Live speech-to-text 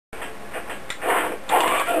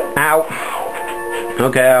Ow!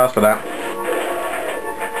 Okay, I asked for that.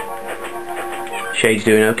 Shade's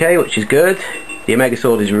doing okay, which is good. The Omega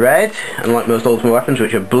Sword is red, unlike most Ultimate weapons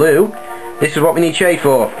which are blue. This is what we need Shade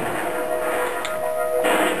for.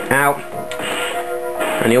 Ow!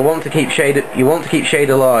 And you'll want to keep Shade. You want to keep Shade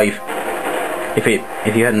alive, if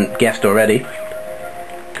you hadn't guessed already,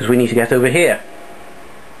 because we need to get over here.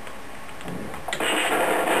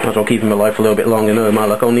 Might as well keep him alive for a little bit longer. No, my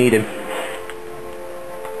luck, I'll need him.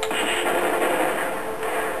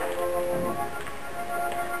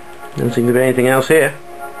 Doesn't seem to be anything else here.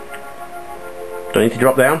 Do I need to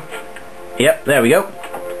drop down? Yep, there we go.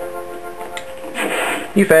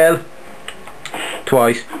 You failed.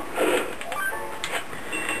 Twice.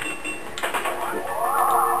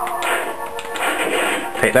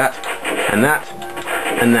 Take that, and that,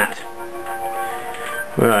 and that.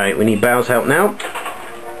 Right, we need Bow's help now.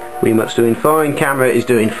 Wiimote's doing fine, camera is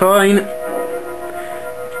doing fine.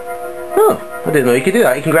 Oh, I didn't know you could do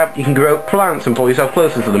that. You can grow plants and pull yourself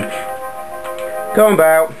closer to them. Go on,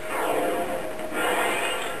 Bow.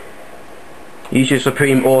 Use your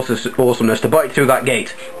supreme awesomeness to bite through that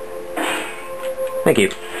gate. Thank you.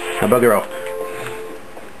 Now bugger off.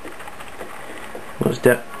 What's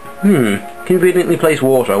that? Conveniently placed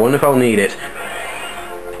water. I wonder if I'll need it.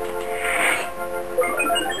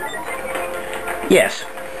 Yes.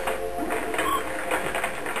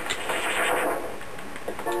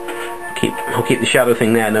 I'll keep the shadow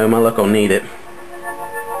thing there. No, my luck, I'll need it.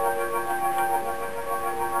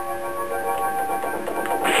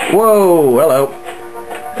 Whoa, hello. I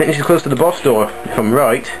think this is close to the boss door, if I'm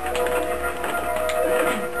right.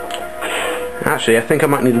 Actually, I think I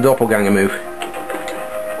might need a doppelganger move.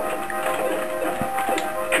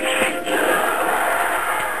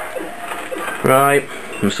 Right,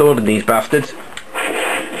 I'm swording these bastards.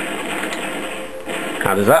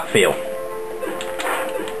 How does that feel?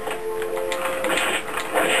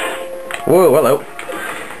 Whoa, hello.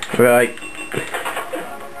 Right.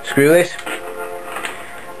 Screw this.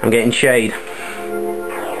 I'm getting Shade.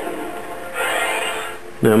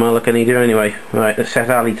 No, my luck, I need her anyway. Right, let's set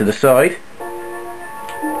Ali to the side.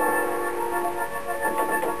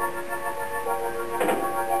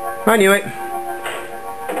 I knew it.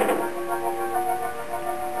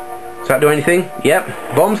 Does that do anything?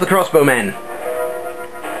 Yep. Bombs the crossbowmen.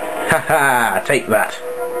 Haha, take that.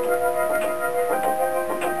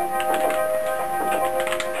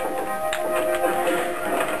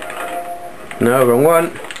 No, wrong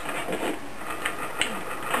one.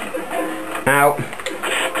 Ow.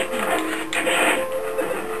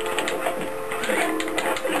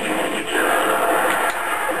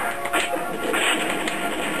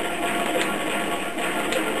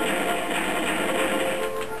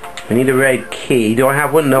 I need a red key. Do I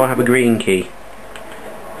have one? No, I have a green key.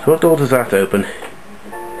 So what door does that open?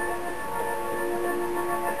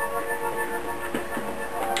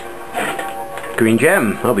 Green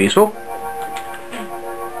gem. That'll be useful.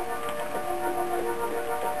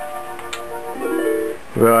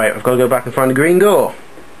 Right, I've got to go back and find the green door.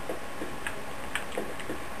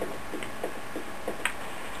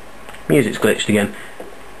 Music's glitched again.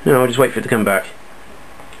 No, I'll just wait for it to come back.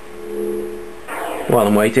 While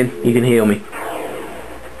I'm waiting, you can heal me.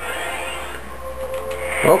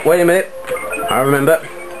 Oh, wait a minute. I remember.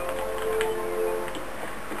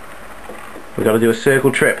 We've got to do a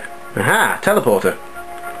circle trip. Aha! Teleporter.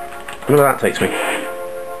 Where that takes me.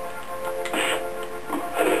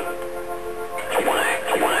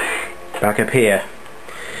 Back up here.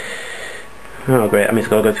 Oh great, that means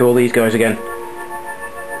I've got to go through all these guys again.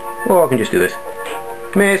 Or I can just do this.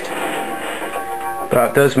 Missed! But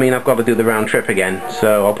that does mean I've got to do the round trip again,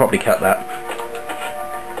 so I'll probably cut that.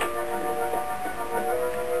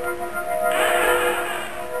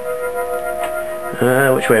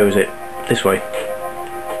 Which way was it? This way.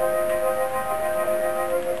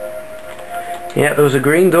 Yeah, there was a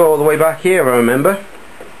green door all the way back here, I remember.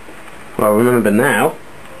 Well, I remember now.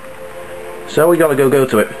 So we gotta go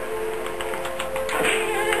to it.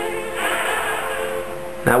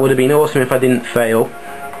 That would have been awesome if I didn't fail.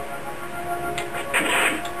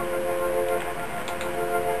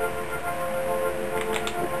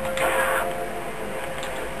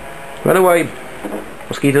 Run away!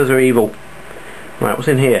 Mosquitoes are evil. Right, what's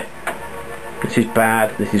in here? This is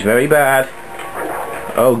bad. This is very bad.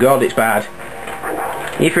 Oh god, it's bad.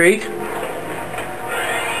 Ifrit.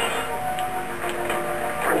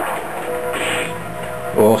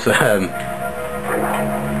 Awesome.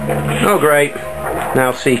 Oh great.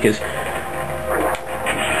 Now Seekers.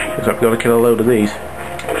 Looks like I've got to kill a load of these.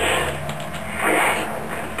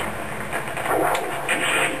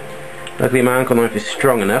 Luckily my ankle knife is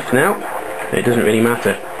strong enough now. It doesn't really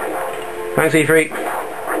matter. Thanks, E3.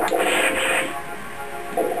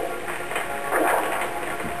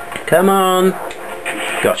 Come on.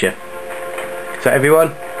 Gotcha. Is that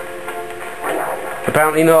everyone?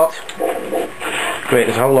 Apparently not. Great,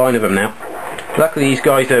 there's a whole line of them now. Luckily these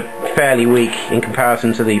guys are fairly weak in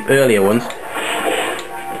comparison to the earlier ones.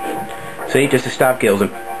 See, just a stab kills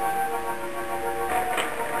them.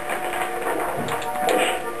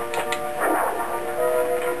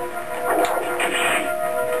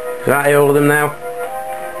 Is that all of them now?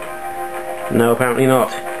 No, apparently not.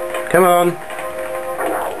 Come on!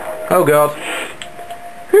 Oh god.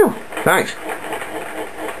 Phew, thanks.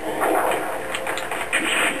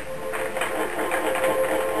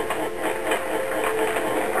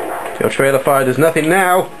 Your trailer fire does nothing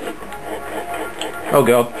now. Oh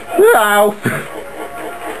god. Ow!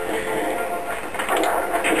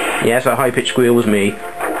 Yes, that high-pitched squeal was me.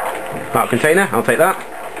 Mark container, I'll take that.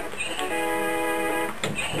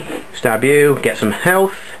 Stab you, get some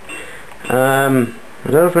health. I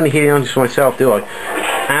don't have any healing items for myself, do I?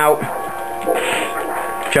 Ow!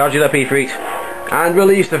 Charge it up, E3, and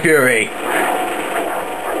release the fury.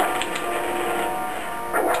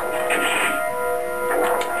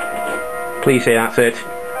 Please say that's it.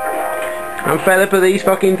 I'm fed up of these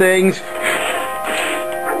fucking things.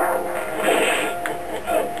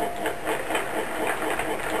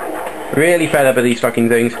 Really fed up of these fucking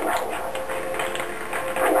things.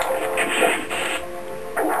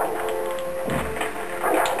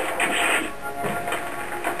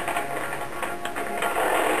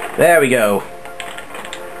 There we go.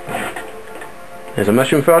 There's a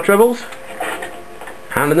mushroom for our troubles.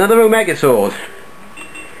 And another Omega Sword.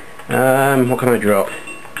 What can I drop?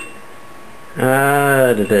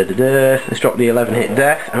 Let's drop the 11 hit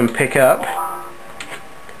death and pick up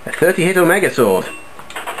a 30 hit Omega Sword.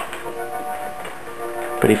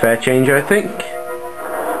 Pretty fair change, I think.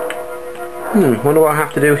 Wonder what I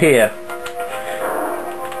have to do here.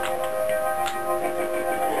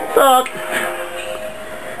 Fuck!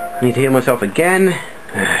 I need to heal myself again.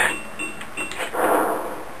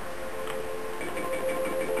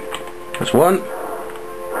 That's one.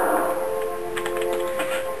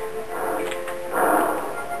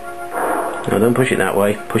 No, don't push it that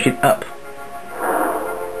way. Push it up.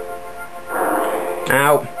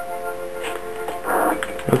 Ow.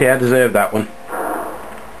 Okay, I deserve that one.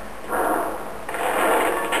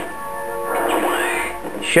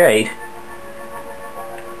 Shade?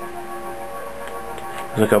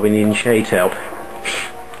 Look, I'll be needing Shade's help.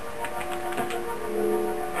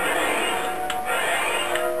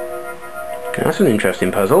 That's an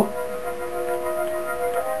interesting puzzle.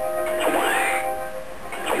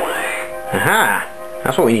 Aha!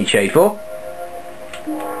 That's what we need Shade for.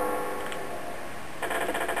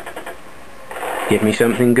 Give me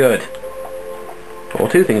something good. Or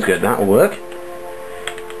two things good, that'll work.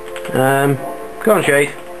 Go on, Shade.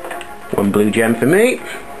 One blue gem for me.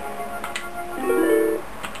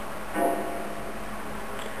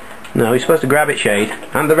 No, we're supposed to grab it, Shade.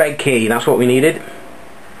 And the red key, that's what we needed.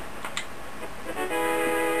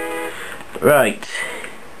 Right.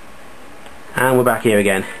 And we're back here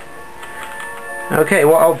again. Okay,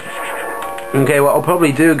 what I'll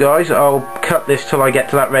probably do, guys, I'll cut this till I get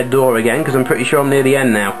to that red door again, because I'm pretty sure I'm near the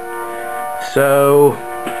end now. So,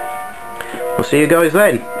 I'll see you guys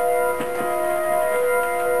then.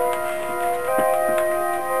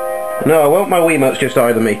 No, I won't. My Wiimotes just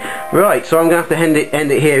either me. Right, so I'm going to have to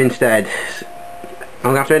end it here instead.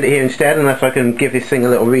 I'm going to have to end it here instead, unless I can give this thing a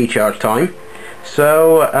little recharge time.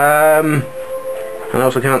 So, and I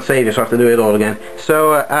also can't save it, so I have to do it all again.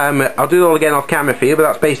 So, I'll do it all again off camera for you, but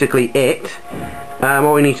that's basically it.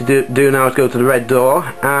 All we need to do now is go to the red door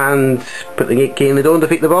and put the key in the door and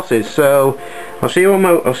defeat the bosses. So, I'll see you when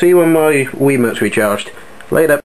my Wiimote's recharged. Later.